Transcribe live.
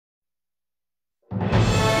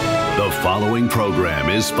The following program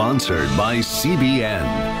is sponsored by CBN.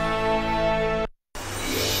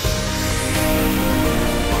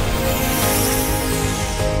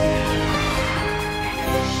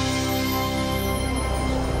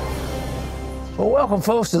 Well, welcome,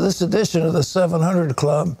 folks, to this edition of the 700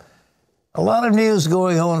 Club. A lot of news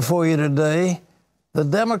going on for you today. The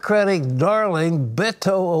Democratic darling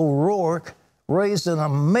Beto O'Rourke raised an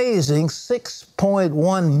amazing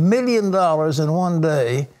 $6.1 million in one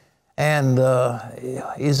day. And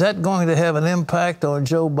is that going to have an impact on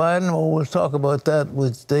Joe Biden? Well, we'll talk about that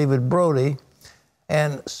with David Brody.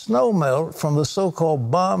 And snowmelt from the so-called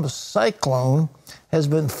bomb cyclone has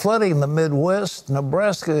been flooding the Midwest.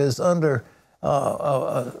 Nebraska is under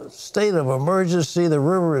a state of emergency. The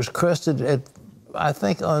river is crested at, I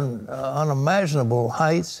think, unimaginable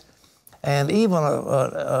heights. And even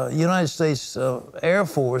a United States Air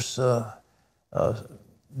Force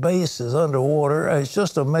base is underwater. It's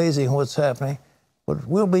just amazing what's happening. But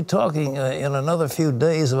we'll be talking in another few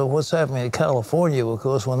days about what's happening in California,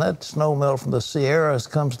 because when that snow melt from the Sierras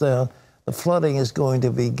comes down, the flooding is going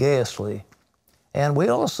to be ghastly. And we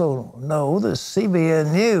also know that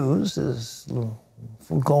CBN News is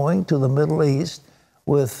going to the Middle East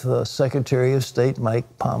with Secretary of State Mike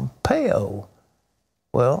Pompeo.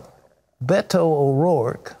 Well, Beto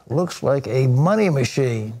O'Rourke looks like a money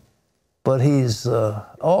machine, but he's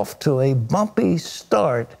off to a bumpy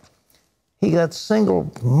start. He got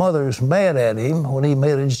single mothers mad at him when he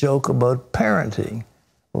made a joke about parenting.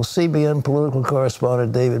 Well, CBN political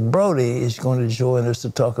correspondent David Brody is going to join us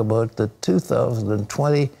to talk about the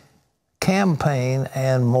 2020 campaign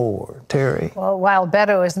and more. Terry? Well, while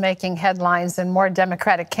Beto is making headlines and more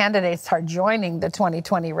Democratic candidates are joining the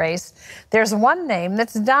 2020 race, there's one name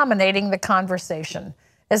that's dominating the conversation.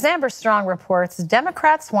 As Amber Strong reports,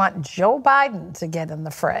 Democrats want Joe Biden to get in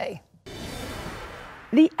the fray.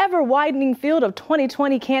 The ever-widening field of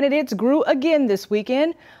 2020 candidates grew again this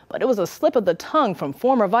weekend, but it was a slip of the tongue from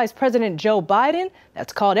former Vice President Joe Biden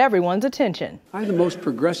that's caught everyone's attention. I have the most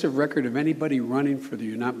progressive record of anybody running for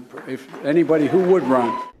the anybody who would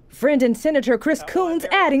run. Friend and Senator Chris Coons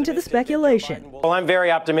adding to the speculation. Well, I'm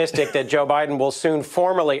very optimistic that Joe Biden will soon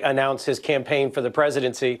formally announce his campaign for the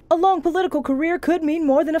presidency. A long political career could mean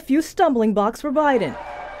more than a few stumbling blocks for Biden.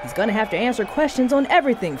 He's going to have to answer questions on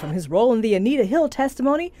everything from his role in the Anita Hill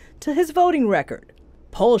testimony to his voting record.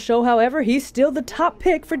 Polls show, however, he's still the top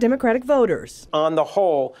pick for Democratic voters. On the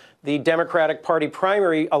whole, the Democratic Party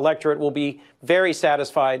primary electorate will be very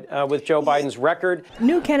satisfied with Joe Biden's record.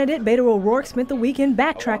 New candidate Beto O'Rourke spent the weekend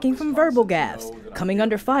backtracking from verbal gaffes, coming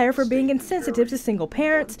under fire for being insensitive to single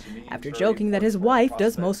parents after joking that his wife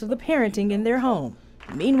does most of the parenting in their home.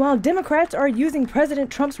 Meanwhile, Democrats are using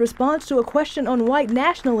President Trump's response to a question on white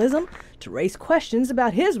nationalism to raise questions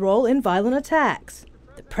about his role in violent attacks.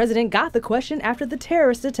 The president got the question after the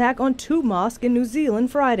terrorist attack on two mosques in New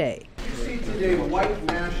Zealand Friday. You see today white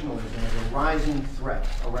nationalism as a rising threat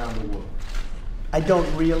around the world. I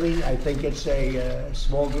don't really. I think it's a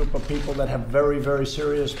small group of people that have very, very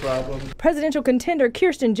serious problems. Presidential contender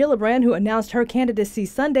Kirsten Gillibrand, who announced her candidacy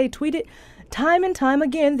Sunday, tweeted, "Time and time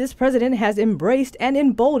again, this president has embraced and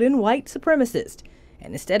emboldened white supremacists.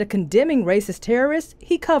 And instead of condemning racist terrorists,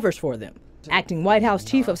 he covers for them." Acting White House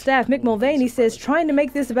Chief of Staff Mick Mulvaney says trying to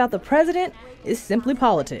make this about the president is simply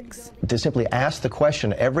politics. To simply ask the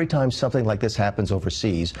question every time something like this happens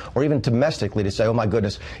overseas, or even domestically, to say, oh my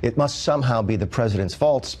goodness, it must somehow be the president's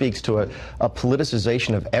fault, speaks to a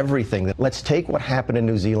politicization of everything. Let's take what happened in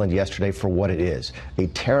New Zealand yesterday for what it is, a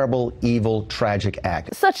terrible, evil, tragic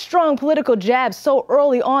act. Such strong political jabs so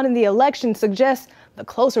early on in the election suggests the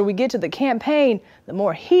closer we get to the campaign, the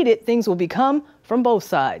more heated things will become from both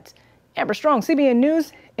sides. Amber Strong, CBN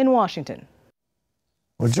News in Washington.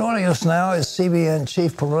 Well, joining us now is CBN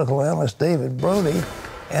Chief Political Analyst David Brody.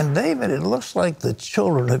 And David, it looks like the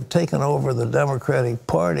children have taken over the Democratic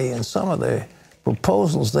Party, and some of the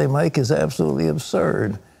proposals they make is absolutely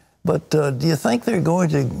absurd. But do you think they're going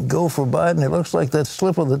to go for Biden? It looks like that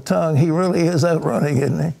slip of the tongue. He really is outrunning,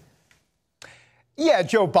 isn't he? Yeah,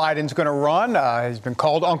 Joe Biden's going to run. He's been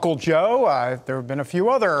called Uncle Joe. There have been a few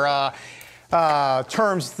other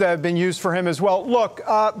terms that have been used for him as well. Look,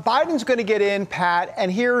 Biden's going to get in, Pat,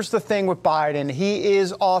 and here's the thing with Biden. He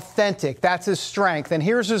is authentic. That's his strength. And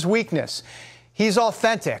here's his weakness. He's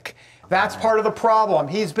authentic. That's part of the problem.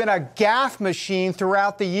 He's been a gaffe machine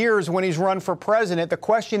throughout the years when he's run for president. The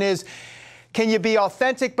question is, can you be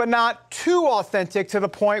authentic but not too authentic to the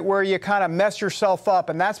point where you kind of mess yourself up?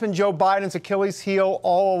 And that's been Joe Biden's Achilles heel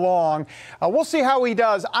all along. We'll see how he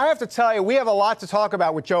does. I have to tell you, we have a lot to talk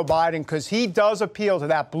about with Joe Biden because he does appeal to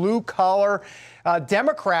that blue collar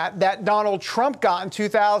Democrat that Donald Trump got in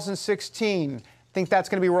 2016. I think that's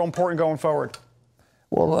going to be real important going forward.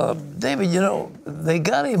 Well, David, you know, they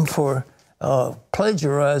got him for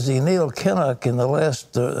plagiarizing Neil Kinnock in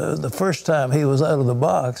the first time he was out of the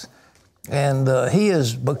box. And he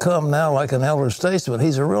has become now like an elder statesman.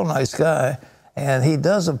 He's a real nice guy, and he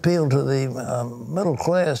does appeal to the middle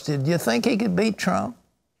class. Did you think he could beat Trump?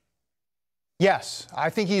 Yes,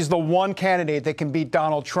 I think he's the one candidate that can beat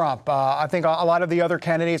Donald Trump. I think a lot of the other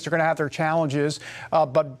candidates are going to have their challenges.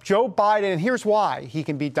 But Joe Biden, and here's why he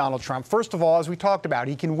can beat Donald Trump. First of all, as we talked about,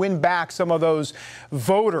 he can win back some of those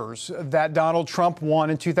voters that Donald Trump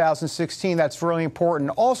won in 2016. That's really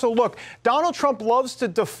important. Also, look, Donald Trump loves to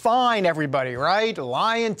define everybody, right?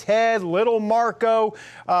 Lion Ted, Little Marco,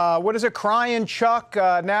 what is it, Crying Chuck?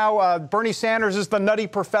 Now Bernie Sanders is the nutty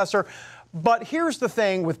professor. But here's the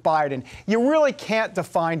thing with Biden. You really can't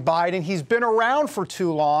define Biden. He's been around for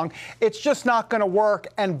too long. It's just not going to work.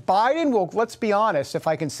 And Biden will, let's be honest, if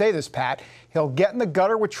I can say this, Pat, he'll get in the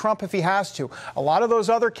gutter with Trump if he has to. A lot of those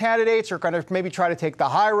other candidates are going to maybe try to take the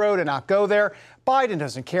high road and not go there. Biden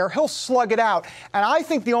doesn't care. He'll slug it out. And I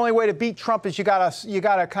think the only way to beat Trump is you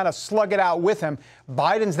gotta kind of slug it out with him.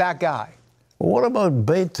 Biden's that guy. Well, what about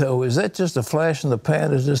Beto? Is that just a flash in the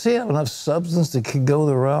pan? Does he have enough substance to go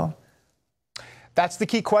the route? That's the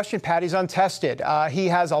key question, Pat. He's untested. He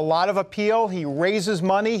has a lot of appeal. He raises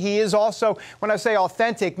money. He is also, when I say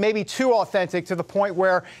authentic, maybe too authentic to the point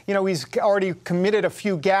where, you know, he's already committed a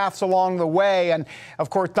few gaffes along the way. And, of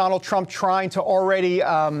course, Donald Trump trying to already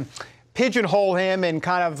pigeonhole him and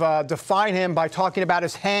kind of define him by talking about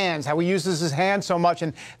his hands, how he uses his hands so much,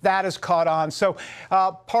 and that has caught on. So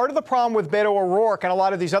part of the problem with Beto O'Rourke and a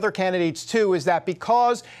lot of these other candidates, too, is that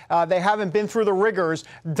because they haven't been through the rigors,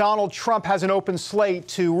 Donald Trump has an open slate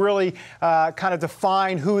to really kind of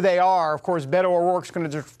define who they are. Of course, Beto O'Rourke's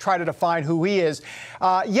going to try to define who he is.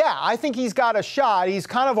 Yeah, I think he's got a shot. He's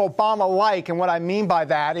kind of Obama-like, and what I mean by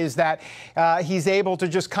that is that he's able to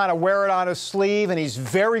just kind of wear it on his sleeve, and he's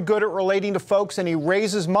very good at relating to folks, and he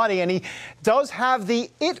raises money, and he does have the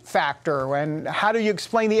it factor. And how do you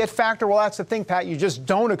explain the it factor? Well, that's the thing, Pat. You just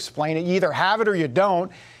don't explain it. You either have it or you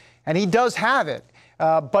don't, and he does have it.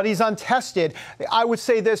 But he's untested. I would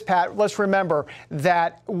say this, Pat, let's remember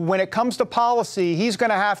that when it comes to policy, he's going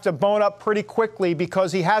to have to bone up pretty quickly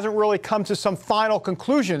because he hasn't really come to some final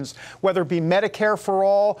conclusions, whether it be Medicare for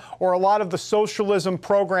all or a lot of the socialism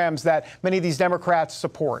programs that many of these Democrats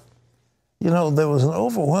support. You know, there was an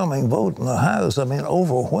overwhelming vote in the House, I mean,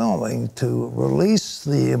 overwhelming, to release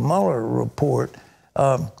the Mueller report.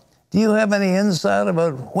 Do you have any insight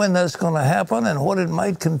about when that's going to happen and what it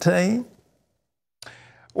might contain?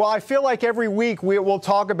 Well, I feel like every week we'll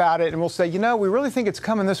talk about it and we'll say, you know, we really think it's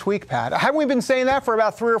coming this week, Pat. Haven't we been saying that for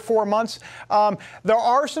about 3 or 4 months? There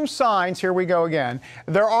are some signs, here we go again,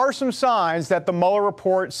 there are some signs that the Mueller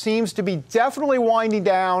report seems to be definitely winding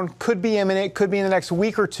down, could be imminent, could be in the next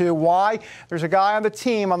week or two. Why? There's a guy on the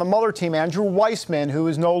team, on the Mueller team, Andrew Weissman, who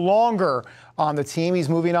is no longer on the team. He's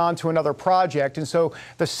moving on to another project. And so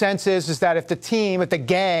the sense is that if the team, if the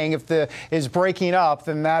gang, is breaking up,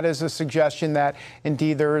 then that is a suggestion that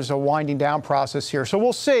indeed there is a winding down process here. So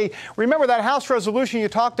we'll see. Remember that House resolution you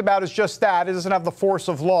talked about is just that. It doesn't have the force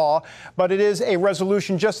of law, but it is a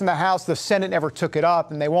resolution just in the House. The Senate never took it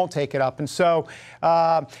up, and they won't take it up. And so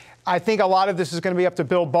I think a lot of this is going to be up to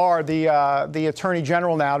Bill Barr, the Attorney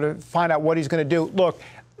General, now to find out what he's going to do. Look,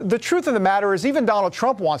 the truth of the matter is even Donald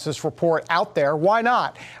Trump wants this report out there. Why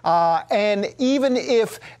not? And even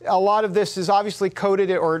if a lot of this is obviously coded,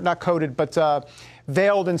 or not coded, but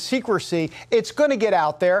veiled in secrecy, it's going to get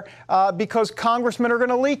out there because congressmen are going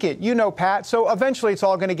to leak it. You know, Pat. So eventually it's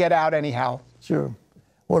all going to get out anyhow. Sure.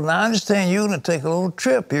 Well, now I understand you're going to take a little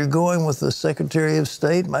trip. You're going with the Secretary of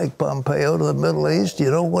State, Mike Pompeo, to the Middle East. You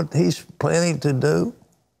know what he's planning to do?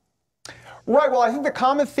 Right. Well, I think the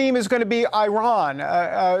common theme is going to be Iran.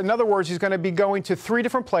 In other words, he's going to be going to 3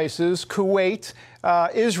 different places: Kuwait,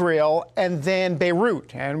 Israel, and then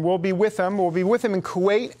Beirut. And we'll be with him. We'll be with him in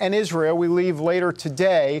Kuwait and Israel. We leave later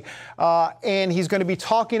today. And he's going to be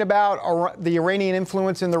talking about the Iranian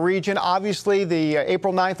influence in the region. Obviously, the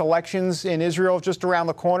April 9th elections in Israel just around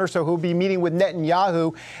the corner. So he'll be meeting with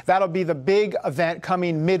Netanyahu. That'll be the big event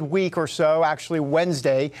coming midweek or so, actually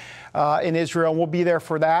Wednesday, in Israel. And we'll be there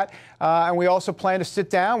for that. And we also plan to sit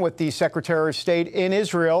down with the Secretary of State in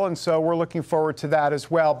Israel. And so we're looking forward to that as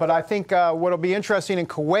well. But I think what will be interesting in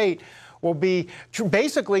Kuwait will be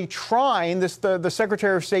basically trying, the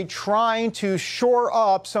Secretary of State trying to shore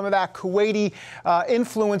up some of that Kuwaiti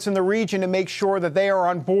influence in the region to make sure that they are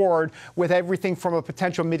on board with everything from a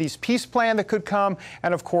potential Mideast peace plan that could come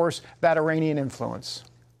and, of course, that Iranian influence.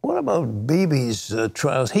 What about Bibi's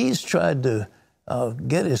trials? He's tried to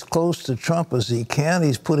get as close to Trump as he can.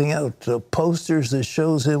 He's putting out posters that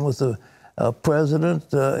shows him with the president.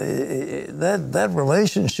 That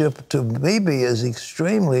relationship to Bibi is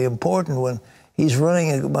extremely important when he's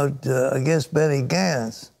running against Benny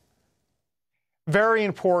Gantz. Very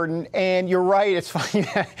important, and you're right. It's funny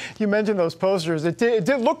you mentioned those posters. It did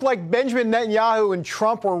look like Benjamin Netanyahu and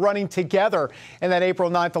Trump were running together in that April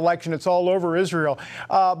 9th election. It's all over Israel.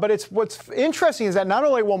 But what's interesting is that not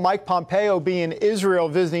only will Mike Pompeo be in Israel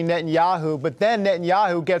visiting Netanyahu, but then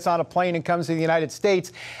Netanyahu gets on a plane and comes to the United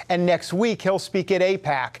States, and next week he'll speak at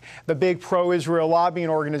AIPAC, the big pro-Israel lobbying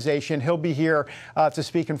organization. He'll be here to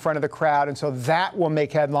speak in front of the crowd, and so that will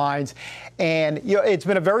make headlines. And it's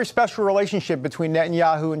been a very special relationship between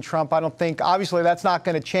Netanyahu and Trump. I don't think, obviously, that's not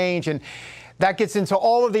going to change. And that gets into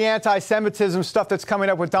all of the anti-Semitism stuff that's coming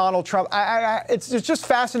up with Donald Trump. It's just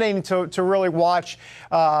fascinating to really watch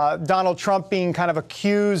Donald Trump being kind of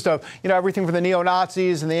accused of, everything from the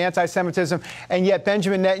neo-Nazis and the anti-Semitism. And yet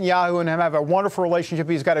Benjamin Netanyahu and him have a wonderful relationship.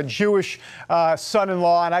 He's got a Jewish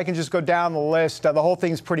son-in-law, and I can just go down the list. The whole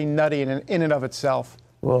thing's pretty nutty in and of itself.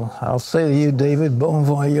 Well, I'll say to you, David, bon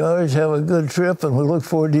voyage, have a good trip, and we look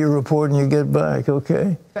forward to your report when you get back,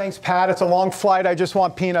 okay? Thanks, Pat. It's a long flight. I just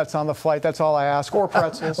want peanuts on the flight. That's all I ask, or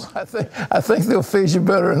pretzels. I think they'll feed you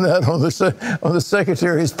better than that on the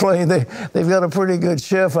Secretary's plane. They've got a pretty good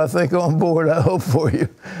chef, I think, on board, I hope, for you.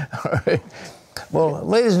 All right. Well,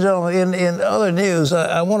 ladies and gentlemen, in other news,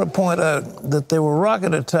 I want to point out that there were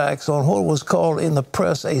rocket attacks on what was called in the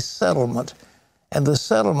press a settlement. And the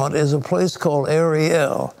settlement is a place called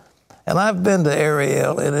Ariel. And I've been to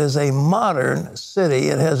Ariel. It is a modern city.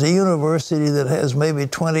 It has a university that has maybe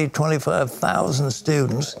 25,000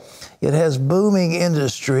 students. It has booming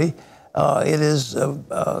industry. It is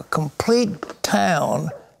a complete town,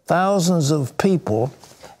 thousands of people.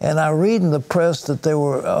 And I read in the press that there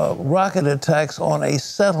were rocket attacks on a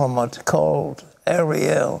settlement called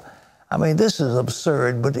Ariel. I mean, this is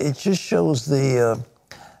absurd, but it just shows the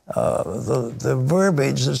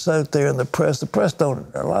verbiage that's out there in the press. The press a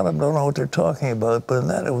lot of them don't know what they're talking about, but in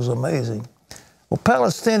that it was amazing. Well,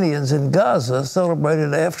 Palestinians in Gaza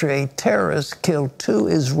celebrated after a terrorist killed 2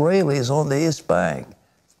 Israelis on the East Bank.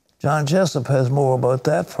 John Jessup has more about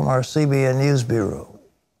that from our CBN News Bureau.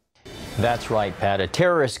 That's right, Pat. A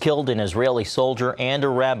terrorist killed an Israeli soldier and a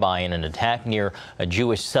rabbi in an attack near a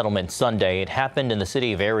Jewish settlement Sunday. It happened in the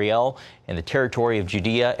city of Ariel in the territory of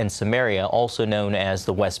Judea and Samaria, also known as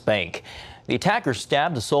the West Bank. The attacker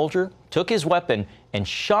stabbed the soldier, took his weapon, and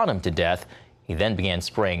shot him to death. He then began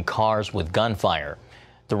spraying cars with gunfire.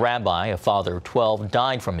 The rabbi, a father of 12,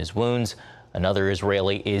 died from his wounds. Another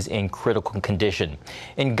Israeli is in critical condition.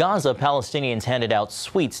 In Gaza, Palestinians handed out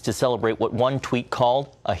sweets to celebrate what one tweet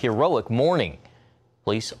called a heroic morning.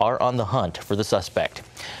 Police are on the hunt for the suspect.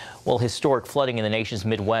 Well, historic flooding in the nation's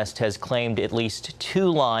Midwest has claimed at least 2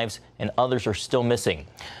 lives, and others are still missing.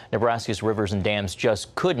 Nebraska's rivers and dams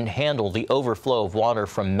just couldn't handle the overflow of water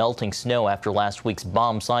from melting snow after last week's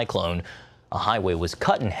bomb cyclone. A highway was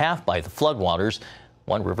cut in half by the floodwaters.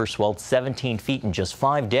 One river swelled 17 feet in just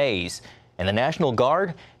 5 days. And the National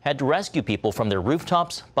Guard had to rescue people from their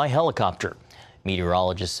rooftops by helicopter.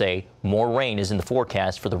 Meteorologists say more rain is in the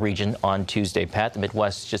forecast for the region on Tuesday. Pat, the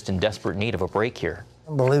Midwest is just in desperate need of a break here.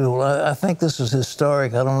 Unbelievable. I think this is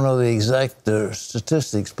historic. I don't know the exact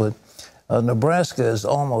statistics, but Nebraska is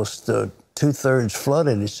almost 2/3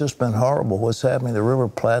 flooded. It's just been horrible what's happening. The River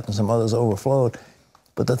Platte and some others overflowed.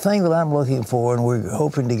 But the thing that I'm looking for, and we're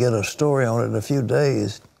hoping to get a story on it in a few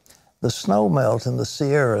days, the snow melt in the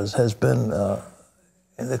Sierras has been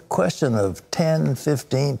in the question of 10,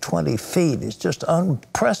 15, 20 feet. It's just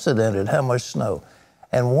unprecedented how much snow.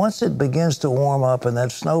 And once it begins to warm up and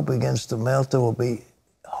that snow begins to melt, there will be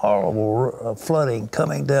horrible flooding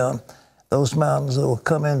coming down those mountains that will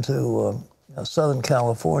come into Southern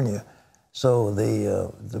California. So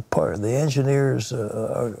the engineers,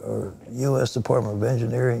 or U.S. Department of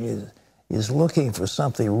Engineering is looking for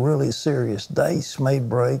something really serious. Dice may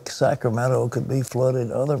break. Sacramento could be flooded.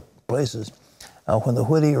 Other places when the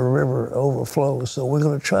Whittier River overflows. So we're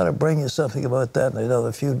going to try to bring you something about that in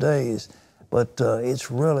another few days. But it's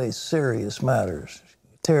really serious matters.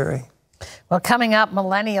 Terry? Well, coming up,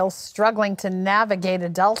 millennials struggling to navigate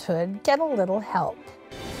adulthood get a little help.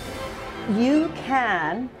 You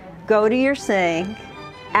can go to your sink,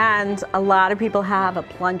 and a lot of people have a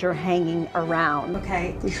plunger hanging around.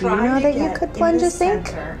 Okay. Did you know that you could plunge a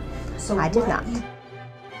sink? So I did not.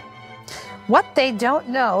 What they don't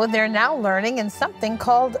know, they're now learning in something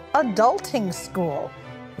called adulting school.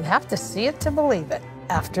 You have to see it to believe it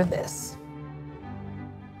after this.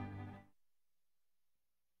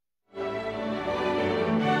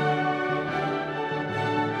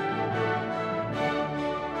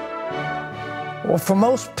 Well, for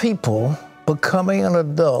most people, becoming an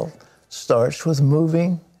adult starts with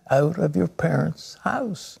moving out of your parents'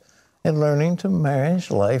 house and learning to manage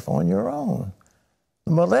life on your own.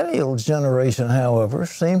 The millennial generation, however,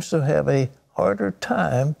 seems to have a harder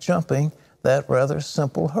time jumping that rather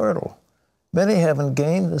simple hurdle. Many haven't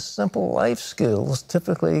gained the simple life skills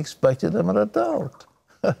typically expected of an adult.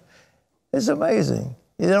 It's amazing.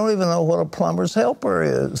 You don't even know what a plumber's helper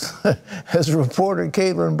is. As reporter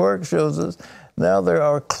Caitlin Burke shows us, now there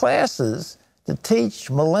are classes to teach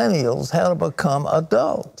millennials how to become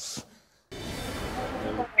adults.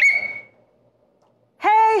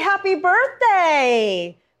 Hey, happy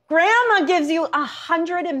birthday! Grandma gives you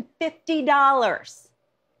 $150.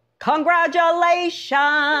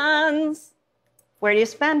 Congratulations! Where do you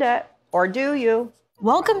spend it? Or do you?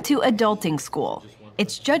 Welcome to Adulting School.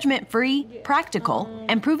 It's judgment-free, practical,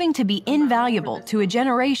 and proving to be invaluable to a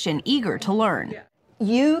generation eager to learn.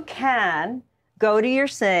 You can go to your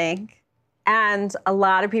sink, and a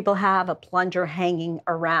lot of people have a plunger hanging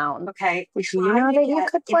around. Okay, do you know that you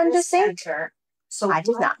could plunge a sink? So I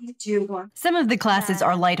did not. Some of the classes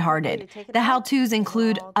are lighthearted. The how-tos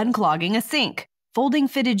include unclogging a sink, folding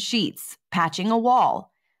fitted sheets, patching a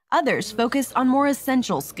wall. Others focus on more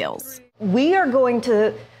essential skills. We are going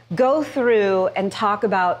to go through and talk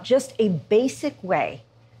about just a basic way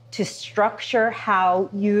to structure how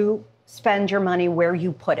you spend your money, where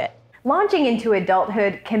you put it. Launching into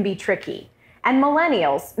adulthood can be tricky, and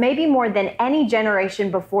millennials, maybe more than any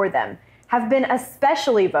generation before them, have been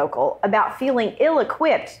especially vocal about feeling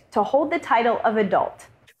ill-equipped to hold the title of adult.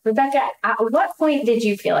 Rebecca, at what point did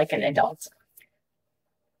you feel like an adult?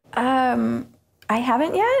 I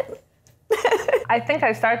haven't yet. I think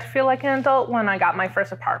I started to feel like an adult when I got my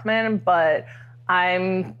first apartment, but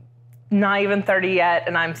I'm not even 30 yet,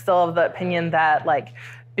 and I'm still of the opinion that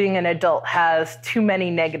being an adult has too many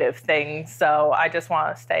negative things, so I just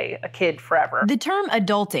want to stay a kid forever. The term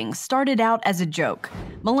adulting started out as a joke,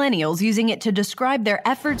 millennials using it to describe their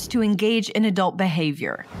efforts to engage in adult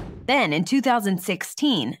behavior. Then, in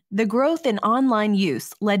 2016, the growth in online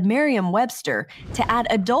use led Merriam-Webster to add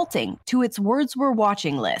adulting to its words we're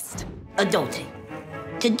watching list. Adulting.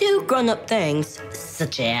 To do grown-up things,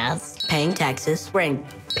 such as paying taxes, wearing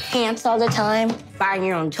pants all the time, buying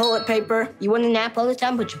your own toilet paper. You want to nap all the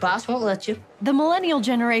time, but your boss won't let you. The millennial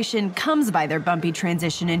generation comes by their bumpy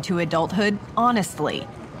transition into adulthood honestly,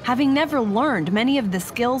 having never learned many of the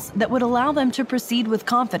skills that would allow them to proceed with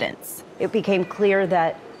confidence. It became clear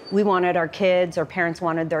that we wanted our kids, our parents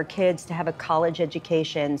wanted their kids to have a college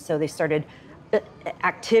education, so they started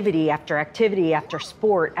activity after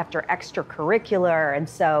sport, after extracurricular, and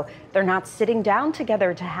so they're not sitting down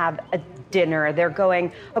together to have a dinner. They're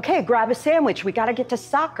going, okay, grab a sandwich, we gotta get to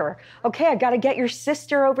soccer. Okay, I gotta get your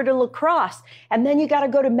sister over to lacrosse, and then you gotta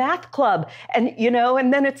go to math club, and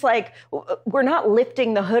and then it's like, we're not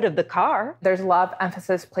lifting the hood of the car. There's a lot of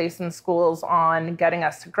emphasis placed in schools on getting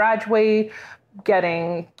us to graduate,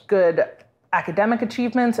 getting good academic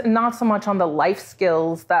achievements, and not so much on the life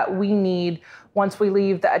skills that we need once we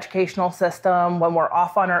leave the educational system, when we're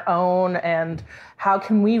off on our own, and how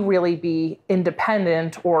can we really be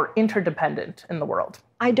independent or interdependent in the world?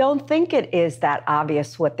 I don't think it is that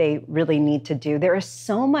obvious what they really need to do. There is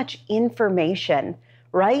so much information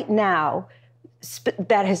right now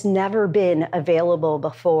that has never been available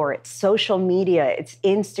before. It's social media, it's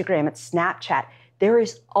Instagram, it's Snapchat. There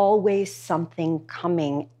is always something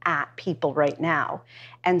coming at people right now.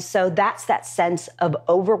 And so that's that sense of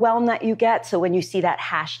overwhelm that you get. So when you see that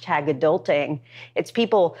hashtag adulting, it's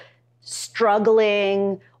people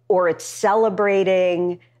struggling or it's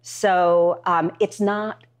celebrating. So it's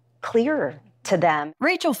not clear to them.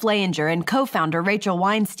 Rachel Flahinger and co-founder Rachel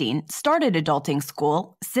Weinstein started Adulting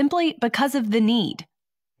School simply because of the need.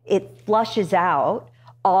 It flushes out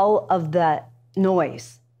all of the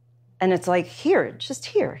noise. And it's like, here's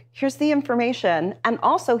the information. And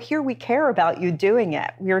also here we care about you doing it.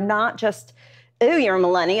 We're not just, oh, you're a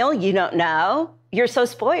millennial, you don't know, you're so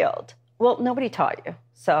spoiled. Well, nobody taught you.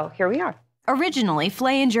 So here we are. Originally,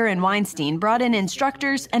 Flahinger and Weinstein brought in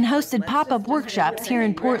instructors and hosted pop-up workshops here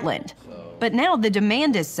in Portland. But now the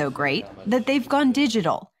demand is so great that they've gone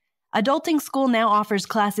digital. Adulting School now offers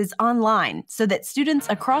classes online so that students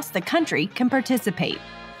across the country can participate.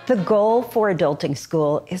 The goal for Adulting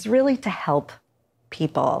School is really to help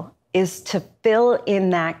people, is to fill in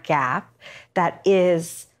that gap that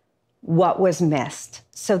is what was missed,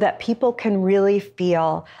 so that people can really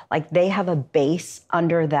feel like they have a base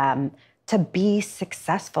under them to be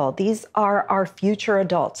successful. These are our future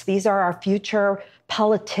adults. These are our future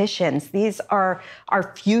politicians. These are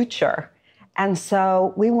our future. And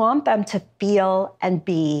so we want them to feel and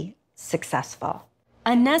be successful.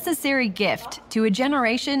 A necessary gift to a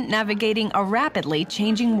generation navigating a rapidly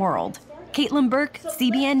changing world. Caitlin Burke,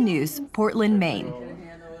 CBN News, Portland, Maine.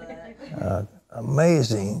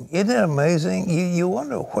 Amazing. Isn't it amazing? You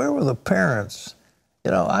wonder, where were the parents?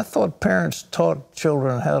 You know, I thought parents taught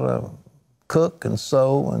children how to cook and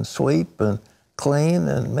sew and sweep and clean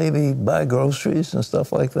and maybe buy groceries and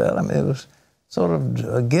stuff like that. I mean, it was sort of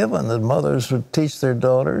a given that mothers would teach their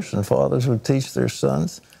daughters and fathers would teach their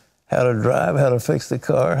sons how to drive, how to fix the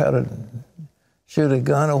car, how to shoot a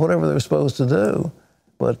gun, or whatever they're supposed to do.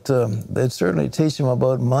 But they'd certainly teach them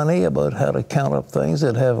about money, about how to count up things.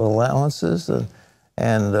 They'd have allowances,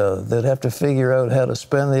 and they'd have to figure out how to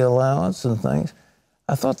spend the allowance and things.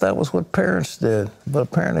 I thought that was what parents did, but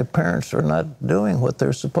apparently parents are not doing what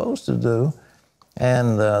they're supposed to do.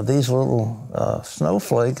 And these little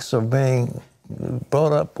snowflakes are being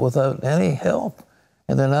brought up without any help,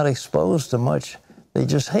 and they're not exposed to much. They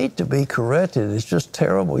just hate to be corrected. It's just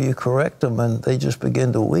terrible. You correct them, and they just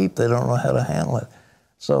begin to weep. They don't know how to handle it.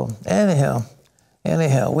 So anyhow,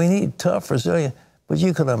 we need tough, resilient, but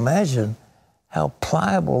you can imagine how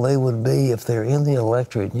pliable they would be if they're in the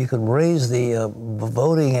electorate. You could raise the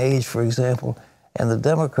voting age, for example, and the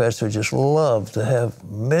Democrats would just love to have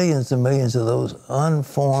millions and millions of those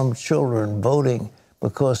unformed children voting,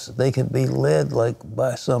 because they could be led like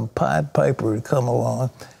by some Pied Piper to come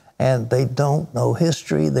along, and they don't know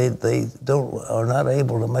history. They are not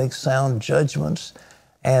able to make sound judgments,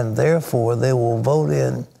 and therefore they will vote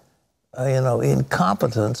in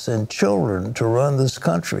incompetence in children to run this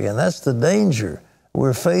country. And that's the danger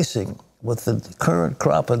we're facing with the current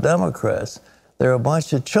crop of Democrats. They're a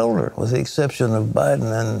bunch of children, with the exception of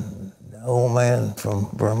Biden and the old man from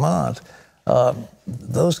Vermont.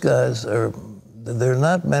 Those guys there are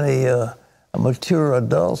not many mature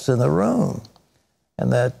adults in the room.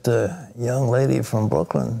 And that young lady from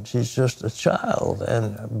Brooklyn, she's just a child,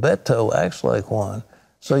 and Beto acts like one.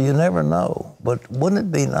 So you never know. But wouldn't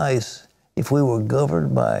it be nice if we were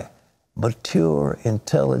governed by mature,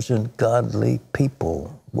 intelligent, godly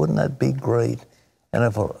people? Wouldn't that be great? And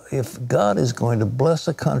if God is going to bless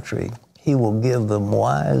a country, he will give them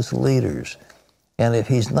wise leaders. And if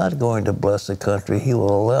he's not going to bless a country, he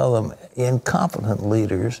will allow them incompetent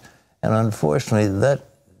leaders. And unfortunately, that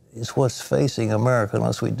is what's facing America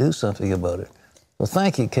unless we do something about it. Well,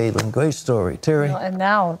 thank you, Caitlin. Great story. Terry? Well, and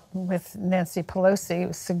now with Nancy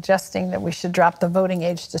Pelosi suggesting that we should drop the voting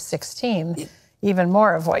age to 16, even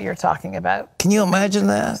more of what you're talking about. Can you imagine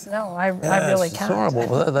that? No, I really can't. It's horrible.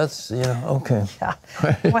 Well, that's, okay. Yeah.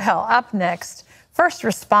 Well, up next, first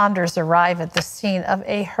responders arrive at the scene of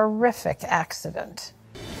a horrific accident.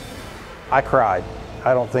 I cried.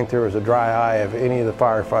 I don't think there was a dry eye of any of the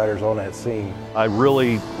firefighters on that scene. I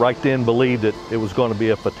really, right then, believed that it was going to be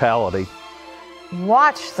a fatality.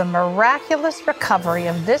 Watch the miraculous recovery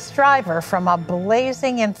of this driver from a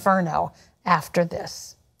blazing inferno after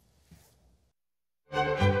this.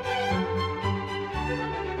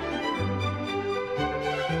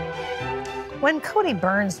 When Cody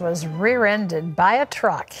Burns was rear-ended by a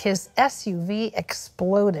truck, his SUV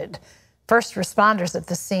exploded. First responders at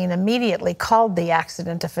the scene immediately called the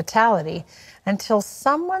accident a fatality until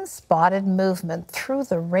someone spotted movement through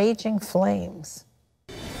the raging flames.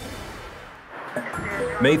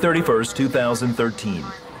 May 31st, 2013.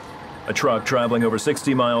 A truck traveling over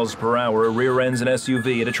 60 miles per hour rear-ends an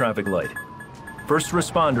SUV at a traffic light. First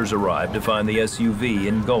responders arrived to find the SUV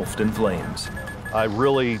engulfed in flames. I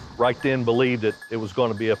really, right then, believed that it was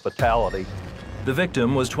going to be a fatality. The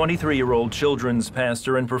victim was 23-year-old children's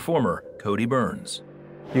pastor and performer, Cody Burns.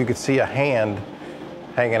 You could see a hand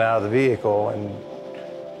hanging out of the vehicle,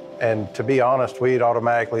 and to be honest, we'd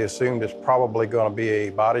automatically assumed it's probably going to be a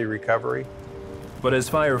body recovery. But as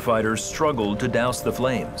firefighters struggled to douse the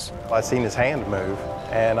flames, I seen his hand move,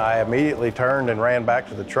 and I immediately turned and ran back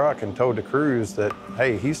to the truck and told the crews that,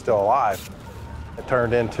 hey, he's still alive. It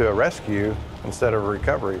turned into a rescue instead of a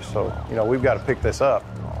recovery, so, we've got to pick this up.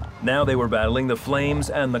 Now they were battling the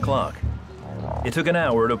flames and the clock. It took an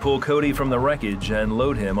hour to pull Cody from the wreckage and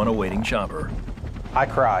load him on a waiting chopper. I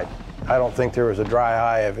cried. I don't think there was a dry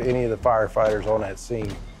eye of any of the firefighters on that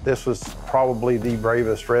scene. This was probably the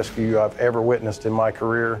bravest rescue I've ever witnessed in my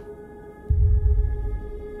career.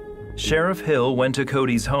 Sheriff Hill went to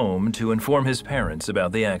Cody's home to inform his parents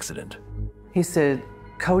about the accident. He said,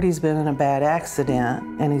 Cody's been in a bad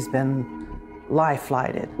accident and he's been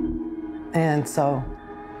life-flighted. And so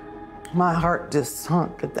my heart just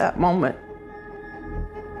sunk at that moment.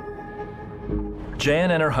 Jan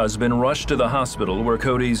and her husband rushed to the hospital where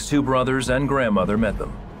Cody's two brothers and grandmother met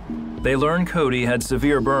them. They learned Cody had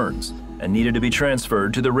severe burns and needed to be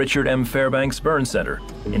transferred to the Richard M. Fairbanks Burn Center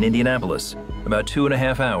in Indianapolis, about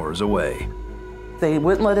 2.5 hours away. They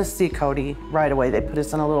wouldn't let us see Cody right away. They put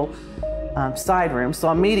us in a little side room,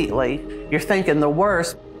 so immediately you're thinking the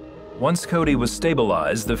worst. Once Cody was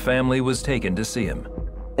stabilized, the family was taken to see him.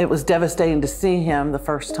 It was devastating to see him the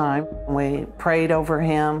first time. We prayed over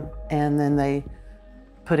him, and then they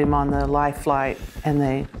put him on the life flight, and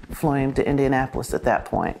they flew him to Indianapolis at that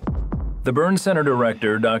point. The burn center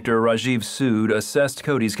director, Dr. Rajiv Sood, assessed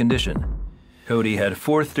Cody's condition. Cody had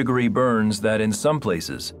 4th-degree burns that, in some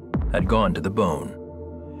places, had gone to the bone.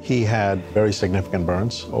 He had very significant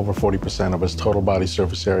burns, over 40% of his total body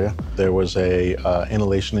surface area. There was a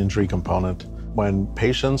inhalation injury component. When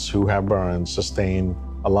patients who have burns sustain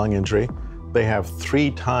a lung injury, they have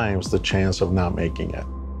 3 times the chance of not making it.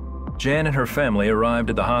 Jan and her family arrived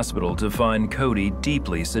at the hospital to find Cody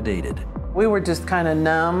deeply sedated. We were just kind of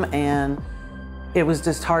numb, and it was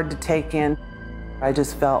just hard to take in. I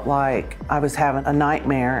just felt like I was having a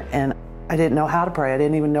nightmare, and I didn't know how to pray. I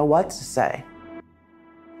didn't even know what to say.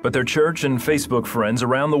 But their church and Facebook friends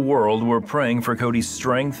around the world were praying for Cody's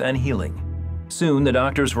strength and healing. Soon, the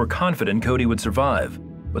doctors were confident Cody would survive,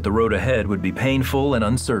 but the road ahead would be painful and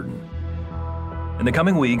uncertain. In the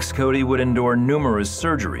coming weeks, Cody would endure numerous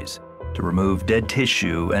surgeries to remove dead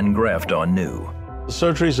tissue and graft on new. The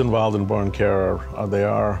surgeries involved in burn care they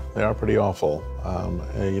are pretty awful.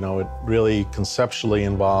 You know, it really conceptually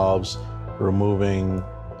involves removing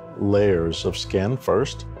layers of skin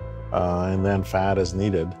first, and then fat as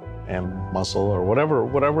needed, and muscle or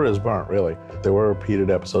whatever is burnt, really. There were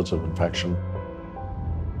repeated episodes of infection.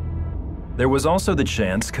 There was also the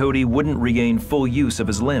chance Cody wouldn't regain full use of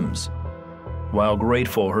his limbs. While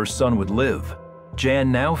grateful her son would live,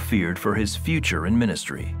 Jan now feared for his future in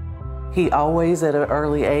ministry. He always, at an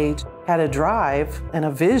early age, had a drive and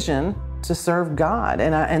a vision to serve God,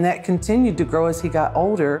 and that continued to grow as he got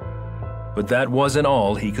older. But that wasn't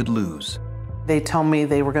all he could lose. They told me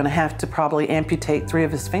they were going to have to probably amputate 3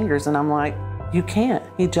 of his fingers, and I'm like, you can't.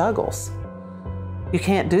 He juggles. You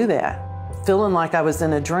can't do that. Feeling like I was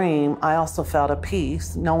in a dream, I also felt a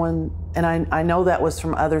peace, knowing, and I know that was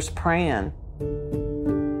from others praying.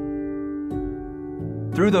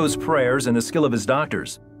 Through those prayers and the skill of his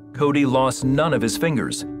doctors, Cody lost none of his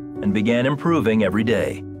fingers and began improving every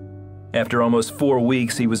day. After almost 4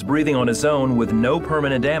 weeks, he was breathing on his own with no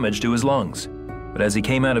permanent damage to his lungs. But as he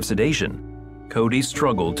came out of sedation, Cody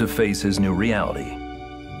struggled to face his new reality.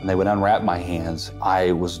 When they would unwrap my hands,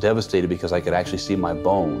 I was devastated because I could actually see my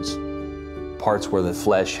bones, parts where the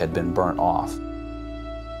flesh had been burnt off.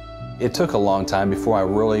 It took a long time before I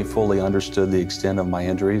really fully understood the extent of my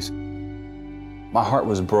injuries. My heart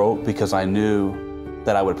was broke because I knew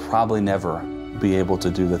that I would probably never be able to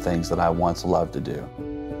do the things that I once loved to do.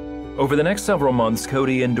 Over the next several months,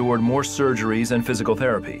 Cody endured more surgeries and physical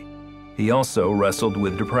therapy. He also wrestled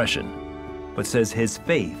with depression, but says his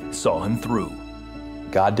faith saw him through.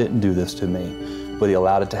 God didn't do this to me, but he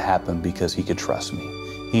allowed it to happen because he could trust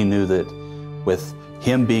me. He knew that with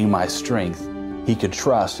him being my strength, he could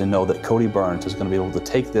trust and know that Cody Burns is going to be able to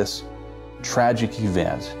take this tragic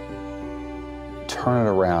event, turn it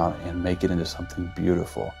around, and make it into something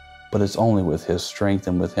beautiful. But it's only with his strength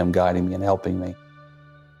and with him guiding me and helping me.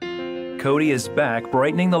 Cody is back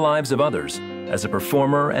brightening the lives of others as a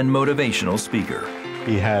performer and motivational speaker.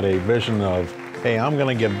 He had a vision of, hey, I'm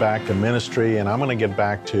going to get back to ministry, and I'm going to get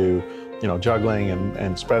back to, you know, juggling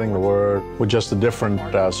and spreading the word with just a different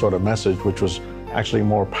sort of message, which was actually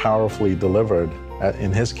more powerfully delivered,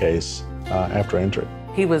 in his case, after injury.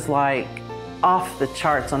 He was like off the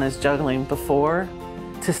charts on his juggling before.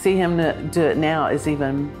 To see him do it now is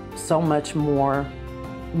even so much more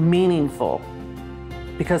meaningful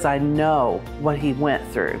because I know what he went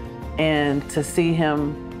through. And to see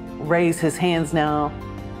him raise his hands now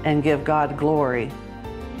and give God glory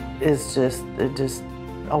is just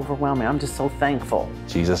overwhelming. I'm just so thankful.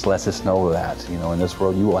 Jesus lets us know that, you know, in this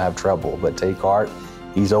world you will have trouble, but take heart,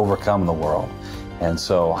 he's overcome the world. And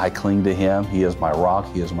so I cling to him. He is my rock,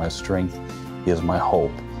 he is my strength, he is my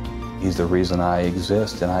hope. He's the reason I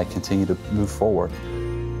exist and I continue to move forward.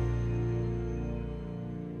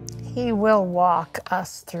 He will walk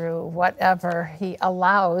us through whatever he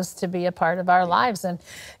allows to be a part of our lives. And,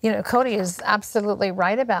 you know, Cody is absolutely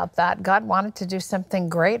right about that. God wanted to do something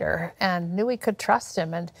greater and knew we could trust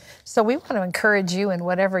him. And so we want to encourage you in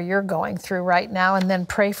whatever you're going through right now and then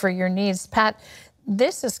pray for your needs. Pat,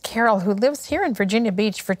 This is Carol, who lives here in Virginia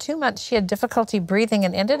Beach. For 2 months, she had difficulty breathing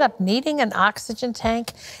and ended up needing an oxygen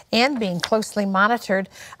tank and being closely monitored.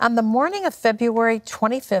 On the morning of February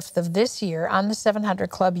 25th of this year, on the 700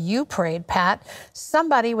 Club, you prayed, Pat,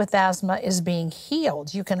 somebody with asthma is being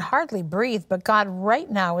healed. You can hardly breathe, but God right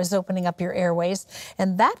now is opening up your airways,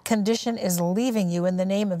 and that condition is leaving you in the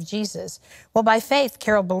name of Jesus. Well, by faith,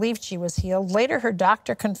 Carol believed she was healed. Later, her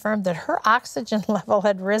doctor confirmed that her oxygen level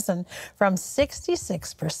had risen from 66%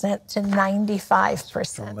 to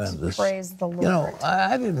 95%. Tremendous. Praise the Lord. You know,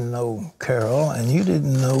 I didn't know Carol, and you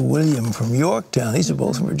didn't know William from Yorktown. These are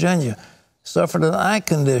both from Virginia. Suffered an eye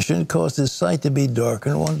condition, caused his sight to be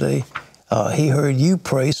darkened. One day, he heard you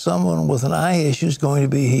pray. Someone with an eye issue is going to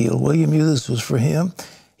be healed. William knew this was for him.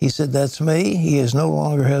 He said, "That's me." He no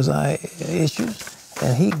longer has eye issues,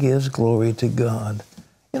 and he gives glory to God.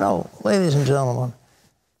 You know, ladies and gentlemen,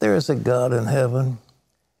 there is a God in heaven.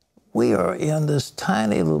 We are in this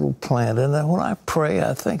tiny little planet, and when I pray,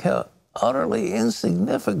 I think how utterly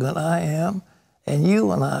insignificant I am, and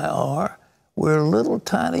you and I are. We're little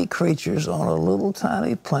tiny creatures on a little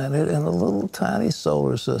tiny planet in a little tiny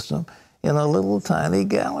solar system, in a little tiny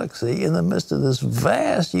galaxy, in the midst of this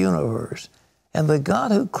vast universe. And the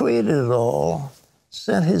God who created it all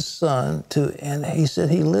sent his Son and he said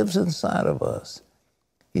he lives inside of us.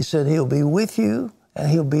 He said he'll be with you and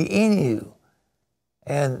he'll be in you.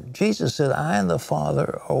 And Jesus said, I and the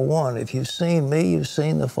Father are one. If you've seen me, you've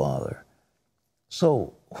seen the Father.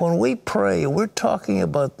 So when we pray, we're talking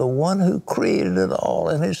about the one who created it all.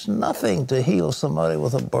 And it's nothing to heal somebody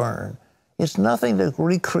with a burn. It's nothing to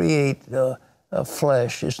recreate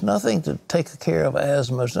flesh. It's nothing to take care of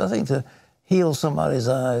asthma. It's nothing to heal somebody's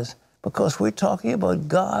eyes, because we're talking about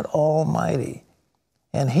God Almighty.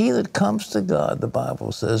 And he that comes to God, the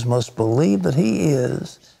Bible says, must believe that he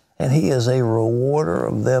is, and he is a rewarder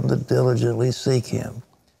of them that diligently seek him.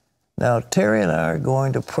 Now, Terry and I are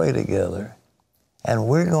going to pray together, and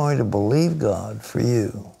we're going to believe God for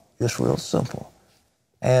you. Just real simple.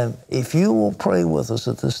 And if you will pray with us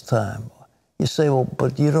at this time, you say, well,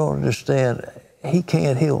 but you don't understand. He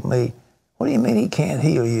can't heal me. What do you mean he can't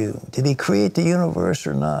heal you? Did he create the universe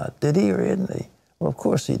or not? Did he or didn't he? Well, of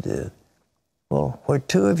course he did. Well, where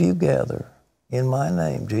two of you gather in my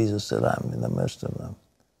name, Jesus said, I'm in the midst of them.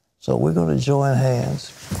 So we're going to join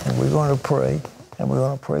hands, and we're going to pray, and we're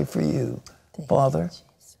going to pray for you. Father,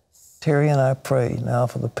 Terry and I pray now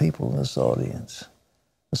for the people in this audience.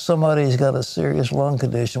 Somebody's got a serious lung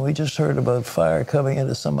condition. We just heard about fire coming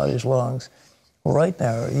into somebody's lungs. Right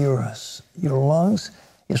now, your lungs,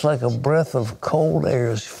 it's like a breath of cold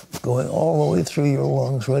air is going all the way through your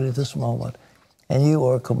lungs right at this moment. And you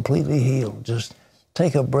are completely healed. Just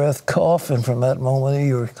take a breath, cough, and from that moment,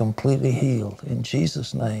 you're completely healed. In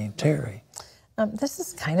Jesus' name, Terry. This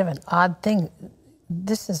is kind of an odd thing.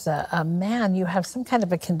 This is a man. You have some kind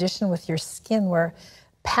of a condition with your skin where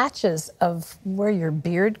patches of where your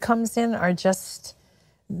beard comes in are just,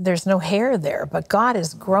 there's no hair there, but God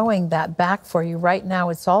is growing that back for you right now.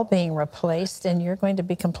 It's all being replaced, and you're going to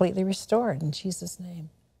be completely restored in Jesus' name.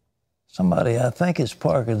 Somebody, I think it's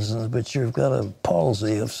Parkinson's, but you've got a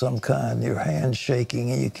palsy of some kind. Your hand's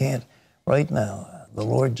shaking, and you can't, right now. The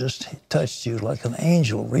Lord just touched you like an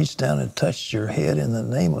angel, reached down and touched your head in the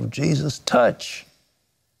name of Jesus. Touch.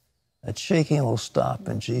 That shaking will stop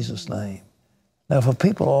in Jesus' name. Now, for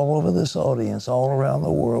people all over this audience, all around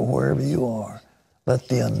the world, wherever you are, let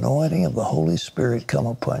the anointing of the Holy Spirit come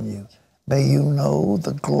upon you. May you know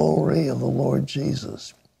the glory of the Lord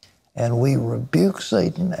Jesus. And we rebuke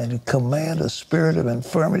Satan and command a spirit of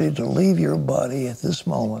infirmity to leave your body at this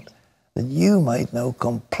moment, that you might know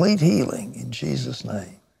complete healing in Jesus'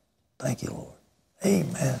 name. Thank you, Lord.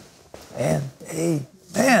 Amen and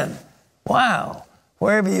amen. Wow.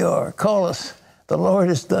 Wherever you are, call us. The Lord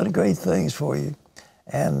has done great things for you.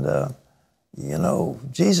 And, you know,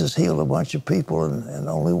 Jesus healed a bunch of people, and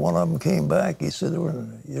only one of them came back. He said,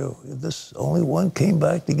 this only one came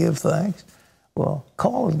back to give thanks. Well,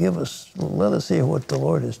 call and let us hear what the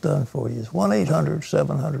Lord has done for you. It's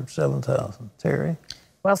 1-800-700-7000. Terry?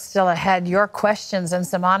 Well, still ahead, your questions and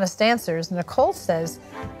some honest answers. Nicole says,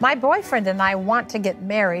 my boyfriend and I want to get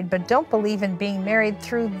married, but don't believe in being married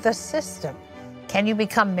through the system. Can you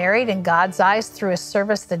become married in God's eyes through a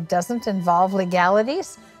service that doesn't involve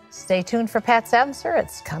legalities? Stay tuned for Pat's answer.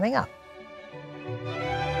 It's coming up.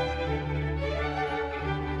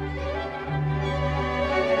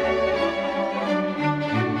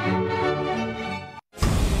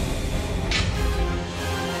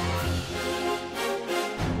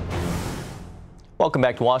 Welcome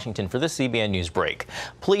back to Washington for this CBN News break.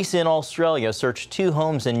 Police in Australia searched 2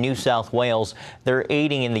 homes in New South Wales. They're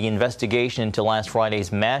aiding in the investigation into last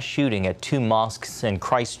Friday's mass shooting at 2 mosques in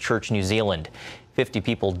Christchurch, New Zealand. 50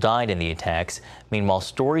 people died in the attacks. Meanwhile,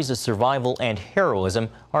 stories of survival and heroism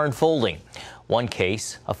are unfolding. One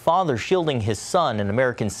case, a father shielding his son, an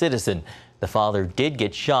American citizen. The father did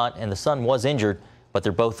get shot and the son was injured, but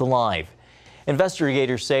they're both alive.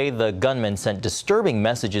 Investigators say the gunman sent disturbing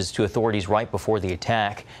messages to authorities right before the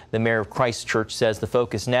attack. The mayor of Christchurch says the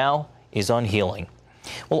focus now is on healing.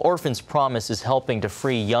 Well, Orphans Promise is helping to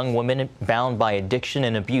free young women bound by addiction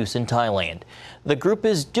and abuse in Thailand. The group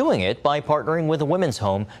is doing it by partnering with a women's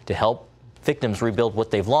home to help victims rebuild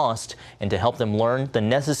what they've lost and to help them learn the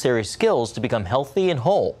necessary skills to become healthy and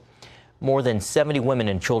whole. More than 70 women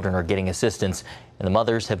and children are getting assistance, and the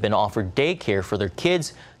mothers have been offered daycare for their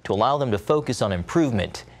kids to allow them to focus on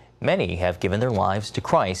improvement. Many have given their lives to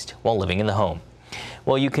Christ while living in the home.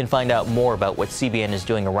 Well, you can find out more about what CBN is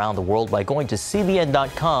doing around the world by going to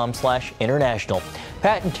cbn.com/international.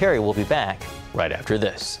 Pat and Terry will be back right after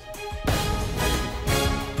this.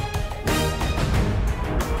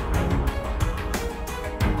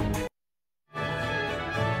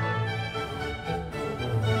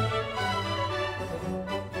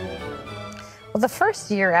 Well, the first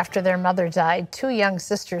year after their mother died, 2 young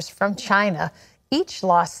sisters from China each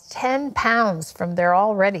lost 10 pounds from their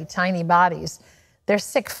already tiny bodies. Their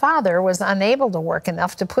sick father was unable to work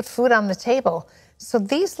enough to put food on the table, so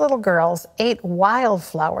these little girls ate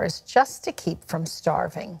wildflowers just to keep from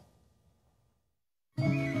starving.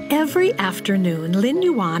 Every afternoon, Lin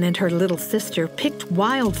Yuan and her little sister picked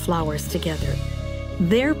wildflowers together.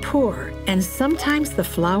 They're poor, and sometimes the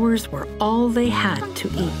flowers were all they had to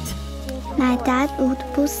eat. My dad would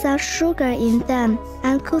put some sugar in them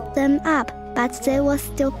and cook them up, but they were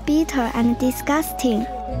still bitter and disgusting.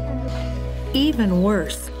 Even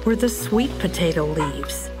worse were the sweet potato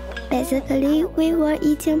leaves. Basically, we were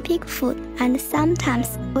eating pig food, and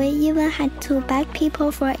sometimes we even had to beg people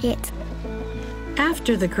for it.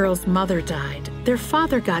 After the girl's mother died, their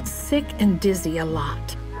father got sick and dizzy a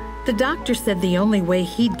lot. The doctor said the only way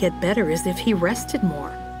he'd get better is if he rested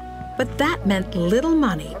more. But that meant little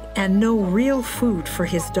money and no real food for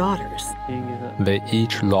his daughters. They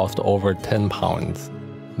each lost over 10 pounds.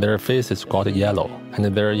 Their faces got yellow and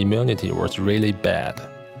their immunity was really bad.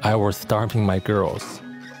 I was starving my girls.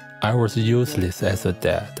 I was useless as a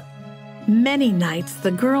dad. Many nights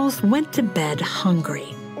the girls went to bed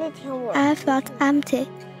hungry. I felt empty.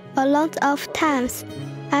 A lot of times,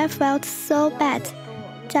 I felt so bad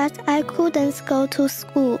that I couldn't go to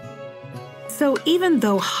school. So even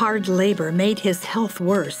though hard labor made his health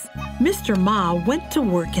worse, Mr. Ma went to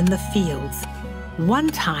work in the fields. One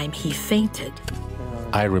time he fainted.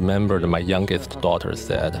 I remembered my youngest daughter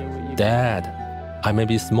said, "Dad, I may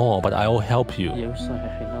be small, but I will help you."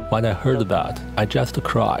 When I heard that, I just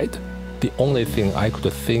cried. The only thing I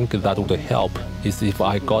could think that would help is if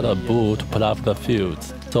I got a bull to plow the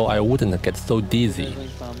fields, so I wouldn't get so dizzy.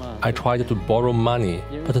 I tried to borrow money,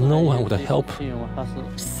 but no one would help.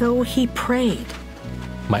 So he prayed.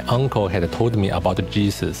 My uncle had told me about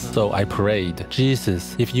Jesus, so I prayed,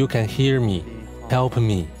 "Jesus, if you can hear me, help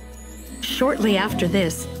me." Shortly after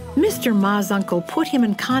this, Mr. Ma's uncle put him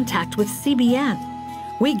in contact with CBN.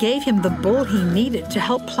 We gave him the bull he needed to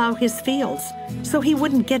help plow his fields, so he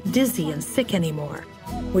wouldn't get dizzy and sick anymore.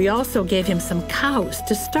 We also gave him some cows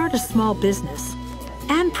to start a small business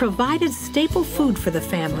and provided staple food for the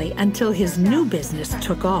family until his new business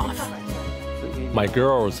took off. My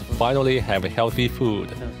girls finally have healthy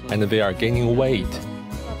food, and they are gaining weight.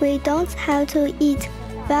 We don't have to eat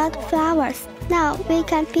wildflowers. Now we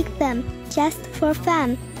can pick them just for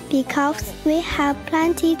fun because we have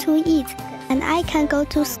plenty to eat, and I can go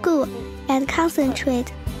to school and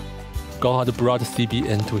concentrate. God brought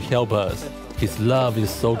CBN to help us. His love is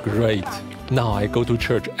so great. Now I go to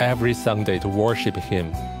church every Sunday to worship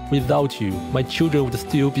Him. Without you, my children would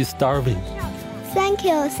still be starving. Thank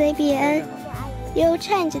you, CBN. You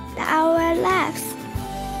changed our lives.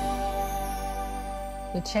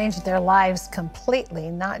 You changed their lives completely,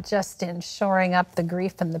 not just in shoring up the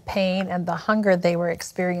grief and the pain and the hunger they were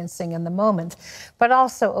experiencing in the moment, but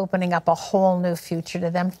also opening up a whole new future to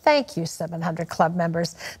them. Thank you, 700 Club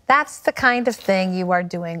members. That's the kind of thing you are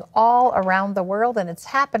doing all around the world, and it's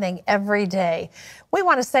happening every day. We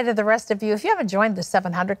want to say to the rest of you, if you haven't joined the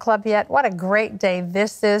 700 Club yet, what a great day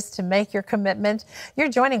this is to make your commitment. You're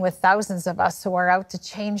joining with thousands of us who are out to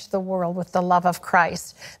change the world with the love of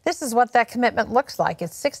Christ. This is what that commitment looks like.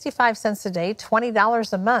 It's 65 cents a day,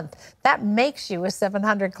 $20 a month. That makes you a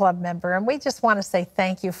 700 Club member. And we just want to say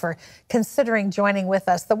thank you for considering joining with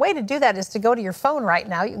us. The way to do that is to go to your phone right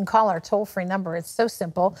now. You can call our toll-free number. It's so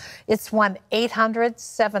simple. It's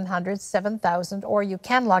 1-800-700-7000, or you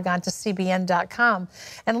can log on to cbn.com.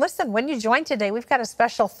 And listen, when you join today, we've got a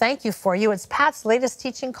special thank you for you. It's Pat's latest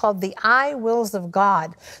teaching called The I Wills of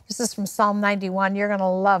God. This is from Psalm 91. You're going to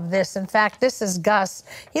love this. In fact, this is Gus.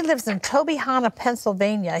 He lives in Tobyhanna,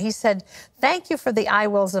 Pennsylvania. He said, "Thank you for the I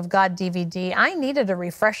Wills of God DVD. I needed a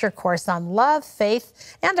refresher course on love,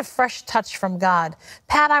 faith, and a fresh touch from God.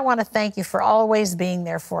 Pat, I want to thank you for always being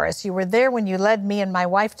there for us. You were there when you led me and my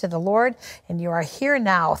wife to the Lord, and you are here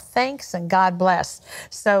now. Thanks, and God bless."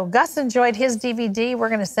 So Gus enjoyed his DVD. We're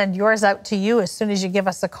going to send yours out to you as soon as you give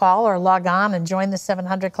us a call or log on and join the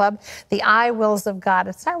 700 Club. The I Wills of God.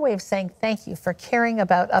 It's our way of saying thank you for caring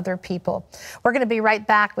about other people. We're going to be right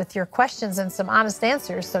back with your questions and some honest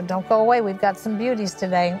answers, so don't go away. We've got some beauties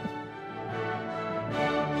today.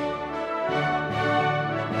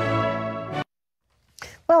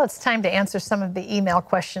 Well, it's time to answer some of the email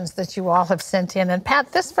questions that you all have sent in. And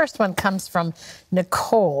Pat, this first one comes from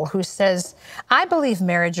Nicole, who says, "I believe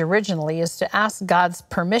marriage originally is to ask God's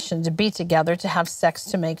permission to be together to have sex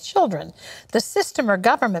to make children. The system or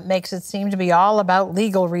government makes it seem to be all about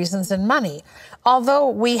legal reasons and money. Although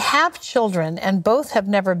we have children and both have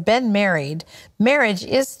never been married, marriage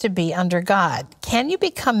is to be under God. Can you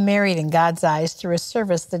become married in God's eyes through a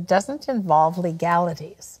service that doesn't involve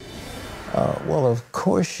legalities?" Well, of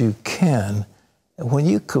course you can. When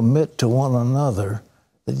you commit to one another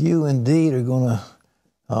that you indeed are going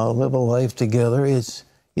to live a life together, it's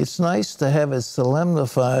nice to have it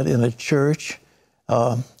solemnified in a church,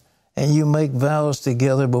 and you make vows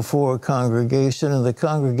together before a congregation, and the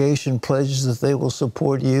congregation pledges that they will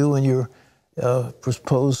support you and your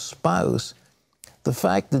proposed spouse. The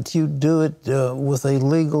fact that you do it with a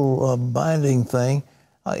legal binding thing,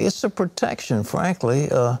 it's a protection, frankly.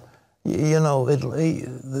 You know,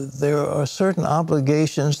 there are certain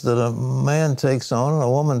obligations that a man takes on and a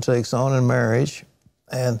woman takes on in marriage,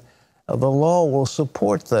 and the law will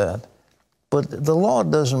support that. But the law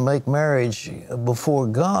doesn't make marriage before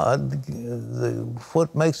God.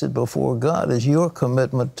 What makes it before God is your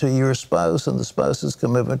commitment to your spouse and the spouse's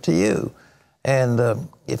commitment to you. And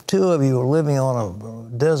if two of you are living on a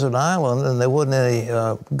desert island and there wasn't any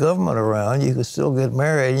government around, you could still get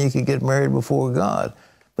married, and you could get married before God.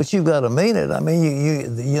 But you've got to mean it. I mean,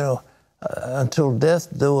 you know, until death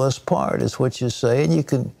do us part is what you say, and you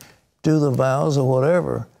can do the vows or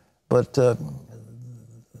whatever. But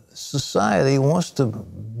society wants to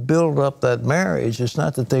build up that marriage. It's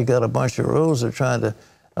not that they got a bunch of rules they're trying to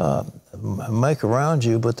make around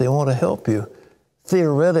you, but they want to help you.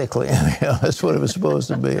 Theoretically, that's what it was supposed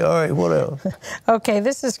to be. All right, what else? Okay,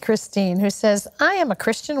 this is Christine, who says, "I am a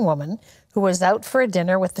Christian woman who was out for a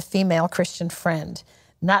dinner with a female Christian friend.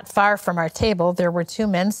 Not far from our table, there were two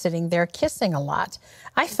men sitting there kissing a lot.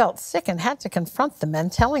 I felt sick and had to confront the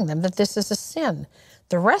men, telling them that this is a sin.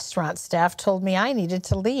 The restaurant staff told me I needed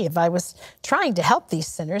to leave. I was trying to help these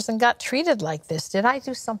sinners and got treated like this. Did I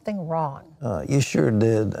do something wrong?" You sure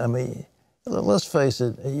did. I mean, let's face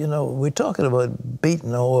it, you know, we're talking about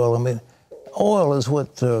beating oil. I mean, oil is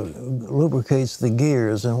what lubricates the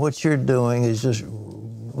gears, and what you're doing is just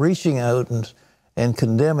reaching out and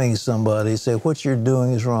condemning somebody, say what you're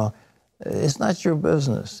doing is wrong. It's not your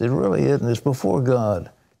business. It really isn't. It's before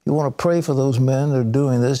God. You want to pray for those men that are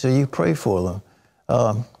doing this, so you pray for them.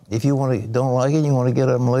 If you don't like it, you want to get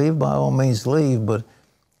up and leave, by all means leave. But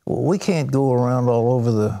we can't go around all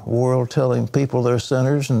over the world telling people they're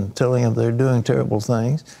sinners and telling them they're doing terrible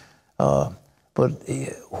things. But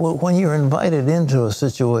when you're invited into a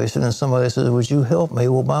situation and somebody says, "Would you help me?"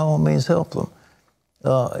 Well, by all means help them.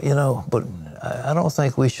 You know, but I don't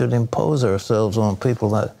think we should impose ourselves on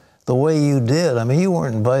people that the way you did. I mean, you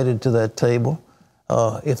weren't invited to that table.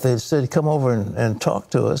 If they said, "Come over and talk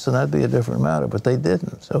to us," then that'd be a different matter, but they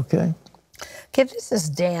didn't, okay? Okay, this is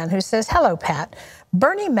Dan, who says, "Hello, Pat.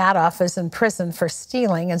 Bernie Madoff is in prison for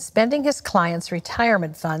stealing and spending his clients'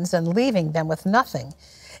 retirement funds and leaving them with nothing.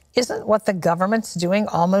 Isn't what the government's doing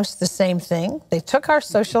almost the same thing? They took our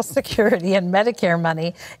Social Security and Medicare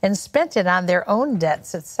money and spent it on their own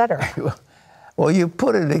debts, etc." Well, you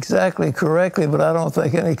put it exactly correctly, but I don't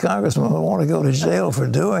think any congressman would want to go to jail for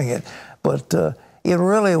doing it. But it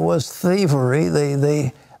really was thievery.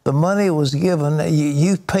 The money was given.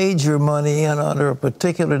 You paid your money in under a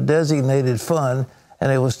particular designated fund,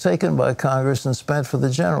 and it was taken by Congress and spent for the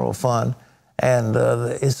general fund. And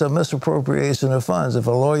it's a misappropriation of funds. If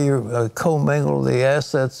a lawyer commingled the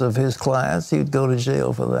assets of his clients, he'd go to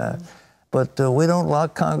jail for that. But we don't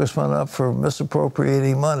lock congressmen up for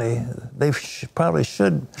misappropriating money. They probably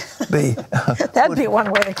should be. That'd be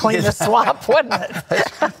one way to clean the swamp, wouldn't it?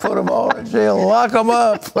 Put them all in jail, lock them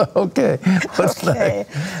up. Okay. What's Okay.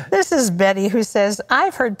 This is Betty, who says,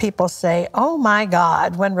 I've heard people say, oh my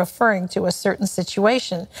God, when referring to a certain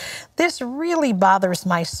situation. This really bothers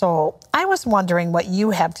my soul. I was wondering what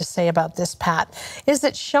you have to say about this, Pat. Is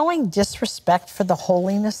it showing disrespect for the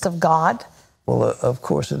holiness of God? Well, of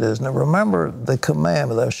course it is. Now, remember the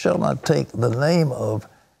commandment, thou shalt not take the name of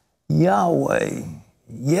Yahweh,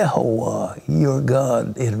 Yehovah, your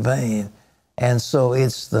God, in vain. And so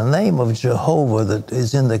it's the name of Jehovah that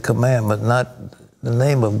is in the commandment, not the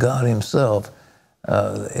name of God himself.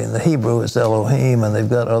 In the Hebrew, it's Elohim, and they've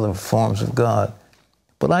got other forms of God.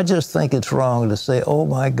 But I just think it's wrong to say, oh,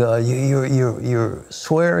 my God, you're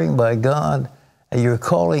swearing by God, and you're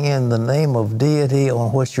calling in the name of deity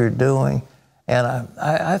on what you're doing. And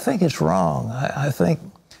I think it's wrong. I think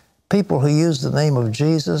people who use the name of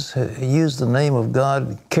Jesus, who use the name of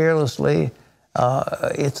God carelessly,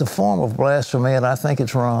 it's a form of blasphemy, and I think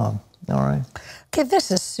it's wrong. All right? Okay,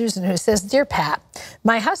 this is Susan, who says, Dear Pat,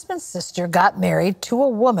 my husband's sister got married to a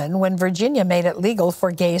woman when Virginia made it legal for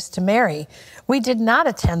gays to marry. We did not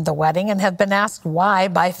attend the wedding and have been asked why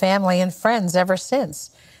by family and friends ever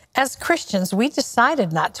since. As Christians, we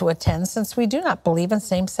decided not to attend since we do not believe in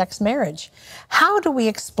same-sex marriage. How do we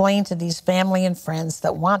explain to these family and friends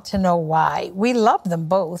that want to know why? We love them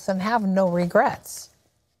both and have no regrets.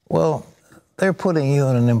 Well, they're putting you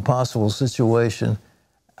in an impossible situation.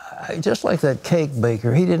 Just like that cake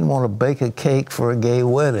baker, he didn't want to bake a cake for a gay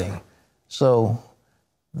wedding. So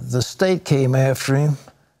the state came after him,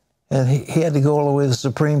 and he had to go all the way to the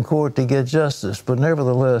Supreme Court to get justice. But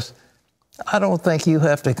nevertheless, I don't think you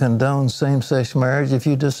have to condone same-sex marriage if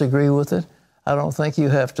you disagree with it. I don't think you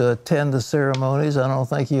have to attend the ceremonies. I don't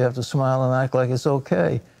think you have to smile and act like it's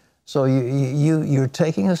okay. So you're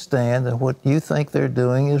taking a stand that what you think they're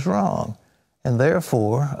doing is wrong. And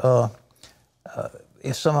therefore,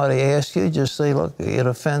 if somebody asks you, just say, look, it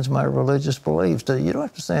offends my religious beliefs. You don't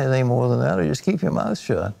have to say anything more than that, or just keep your mouth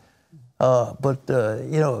shut. But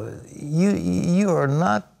you know, you are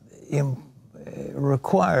not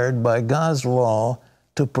required by God's law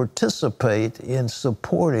to participate in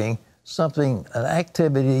supporting something, an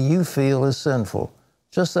activity you feel is sinful.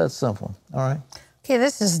 Just that simple, all right? Okay,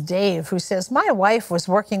 this is Dave, who says, my wife was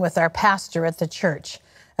working with our pastor at the church.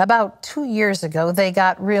 About 2 years ago, they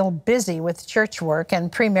got real busy with church work and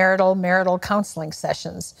premarital, marital counseling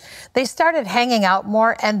sessions. They started hanging out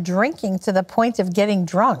more and drinking to the point of getting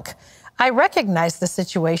drunk. I recognized the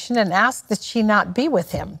situation and asked that she not be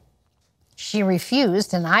with him. She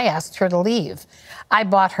refused, and I asked her to leave. I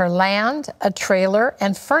bought her land, a trailer,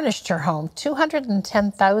 and furnished her home,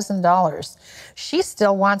 $210,000. She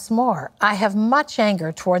still wants more. I have much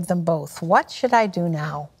anger toward them both. What should I do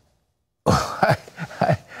now? I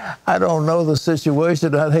don't know the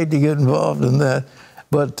situation. I'd hate to get involved in that.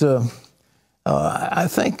 But I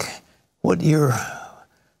think what your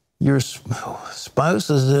spouse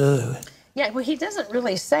is... Yeah, well, he doesn't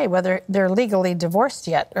really say whether they're legally divorced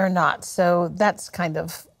yet or not, so that's kind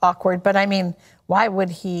of awkward. But I mean, why would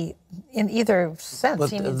he, in either sense,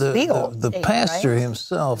 he needs legal aid, the pastor right?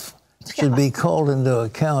 himself should be called into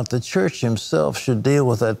account. The church himself should deal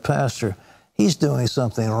with that pastor. He's doing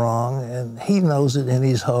something wrong, and he knows it in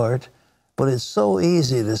his heart. But it's so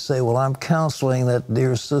easy to say, well, I'm counseling that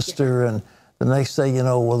dear sister, and the next thing you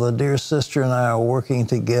know, well, the dear sister and I are working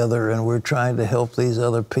together, and we're trying to help these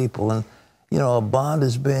other people. And you know, a bond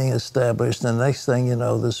is being established, and the next thing you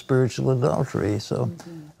know, the spiritual adultery. So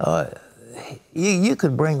you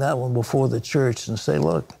could bring that one before the church and say,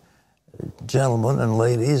 look, gentlemen and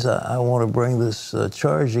ladies, I want to bring this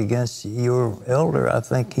charge against your elder. I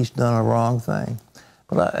think he's done a wrong thing.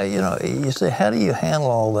 But, you know, you say, how do you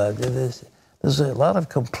handle all that? There's a lot of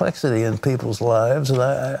complexity in people's lives, and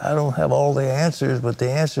I don't have all the answers, but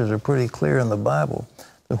the answers are pretty clear in the Bible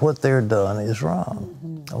that what they're done is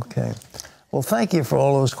wrong. Okay. Well, thank you for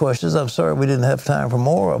all those questions. I'm sorry we didn't have time for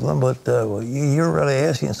more of them, but you're really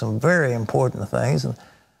asking some very important things, and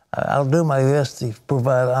I'll do my best to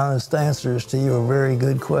provide honest answers to your very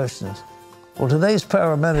good questions. Well, today's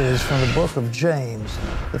Power Minute is from the book of James.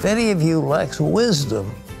 If any of you lacks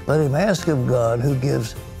wisdom, let him ask of God, who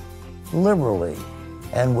gives liberally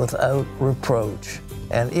and without reproach,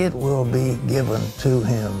 and it will be given to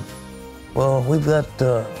him. Well, we've got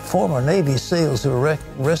former Navy SEALs who are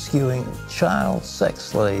rescuing child sex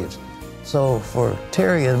slaves. So for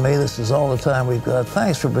Terry and me, this is all the time we've got.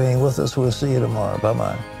 Thanks for being with us. We'll see you tomorrow.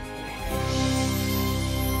 Bye-bye.